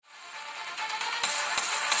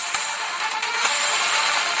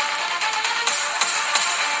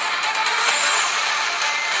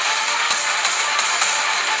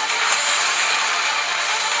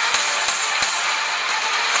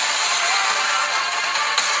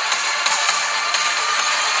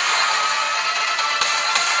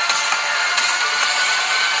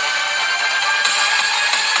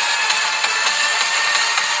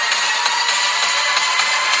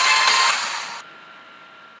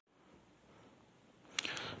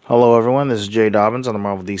Hello, everyone. This is Jay Dobbins on the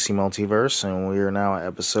Marvel DC Multiverse, and we are now at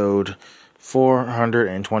episode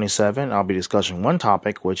 427. I'll be discussing one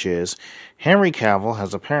topic, which is Henry Cavill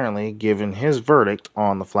has apparently given his verdict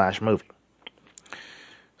on the Flash movie.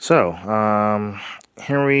 So,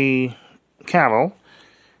 Henry Cavill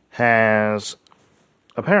has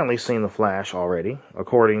apparently seen the Flash already,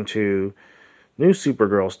 according to new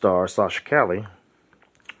Supergirl star Sasha Calle,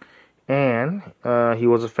 and he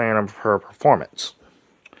was a fan of her performance.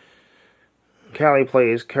 Calle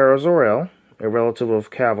plays Kara Zor-El, a relative of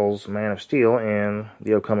Cavill's Man of Steel, in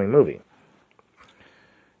the upcoming movie.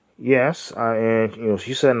 Yes,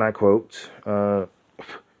 she said, and I quote,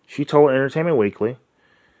 she told Entertainment Weekly,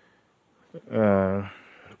 by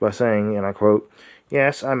saying, and I quote,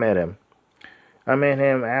 "Yes, I met him. I met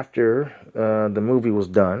him after the movie was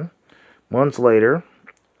done. Months later,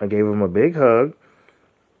 I gave him a big hug.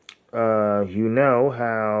 It's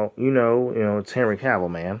Henry Cavill,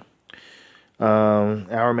 man.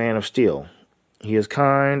 Our Man of Steel. He is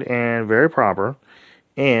kind and very proper,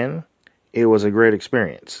 and it was a great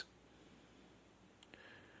experience."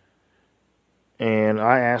 And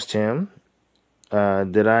I asked him,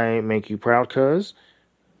 did I make you proud, cuz?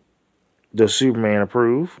 Does Superman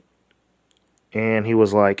approve? And he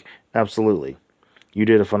was like, absolutely. You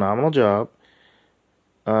did a phenomenal job.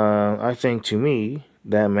 I think to me,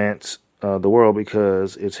 that meant the world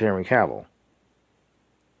because it's Henry Cavill,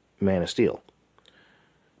 Man of Steel.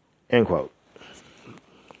 End quote.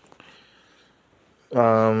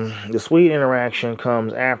 The sweet interaction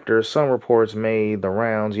comes after some reports made the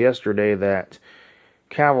rounds yesterday that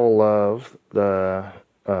Cavill loved the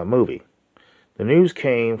movie. The news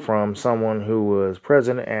came from someone who was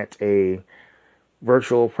present at a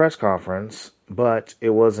virtual press conference, but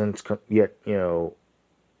it wasn't yet,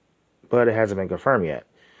 but it hasn't been confirmed yet.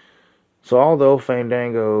 So although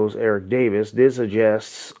Fandango's Eric Davis did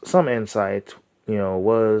suggest some insight,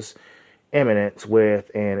 was imminent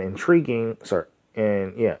with an intriguing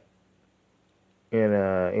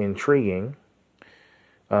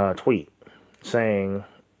tweet saying,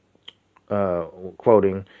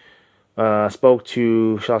 quoting, spoke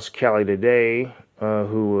to Sasha Calle today,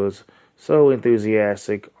 who was so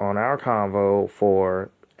enthusiastic on our convo for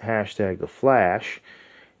 #The Flash,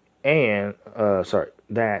 and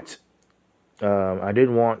that I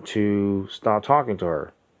didn't want to stop talking to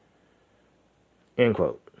her. End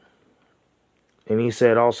quote. And he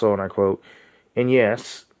said also, and I quote, and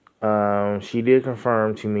yes, she did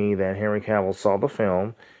confirm to me that Henry Cavill saw the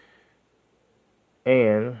film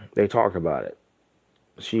and they talked about it.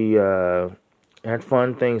 She had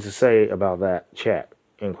fun things to say about that chat.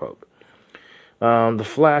 End quote. The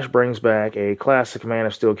Flash brings back a classic Man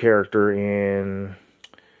of Steel character in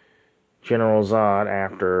General Zod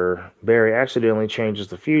after Barry accidentally changes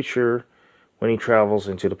the future when he travels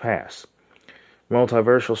into the past.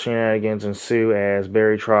 Multiversal shenanigans ensue as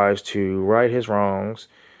Barry tries to right his wrongs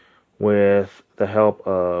with the help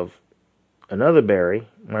of another Barry,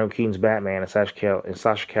 Michael Keaton's Batman, and Sasha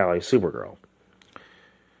Calle's Supergirl.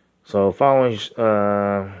 So following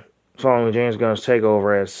James Gunn's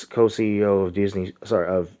takeover as co-CEO of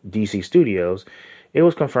DC Studios, it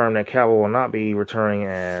was confirmed that Cavill will not be returning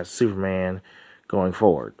as Superman going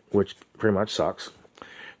forward, which pretty much sucks.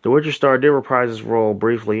 The Witcher star did reprise his role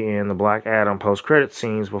briefly in the Black Adam post-credit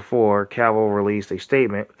scenes before Cavill released a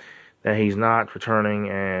statement that he's not returning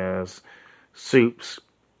as Supes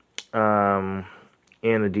in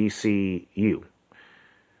the DCU.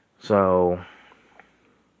 So,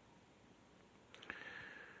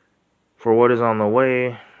 for what is on the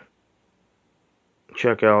way,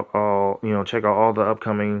 check out all the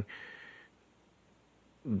upcoming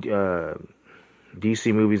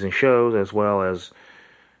DC movies and shows, as well as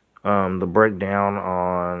the breakdown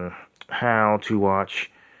on how to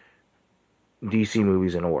watch DC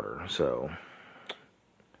movies in order. So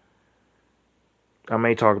I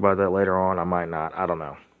may talk about that later on. I might not. I don't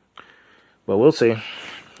know. But we'll see.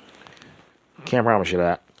 Can't promise you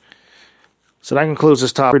that. So that concludes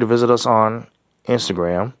this topic. To visit us on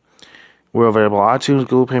Instagram. We're available on iTunes,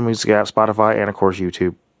 Google Play Music app, Spotify, and of course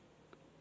YouTube.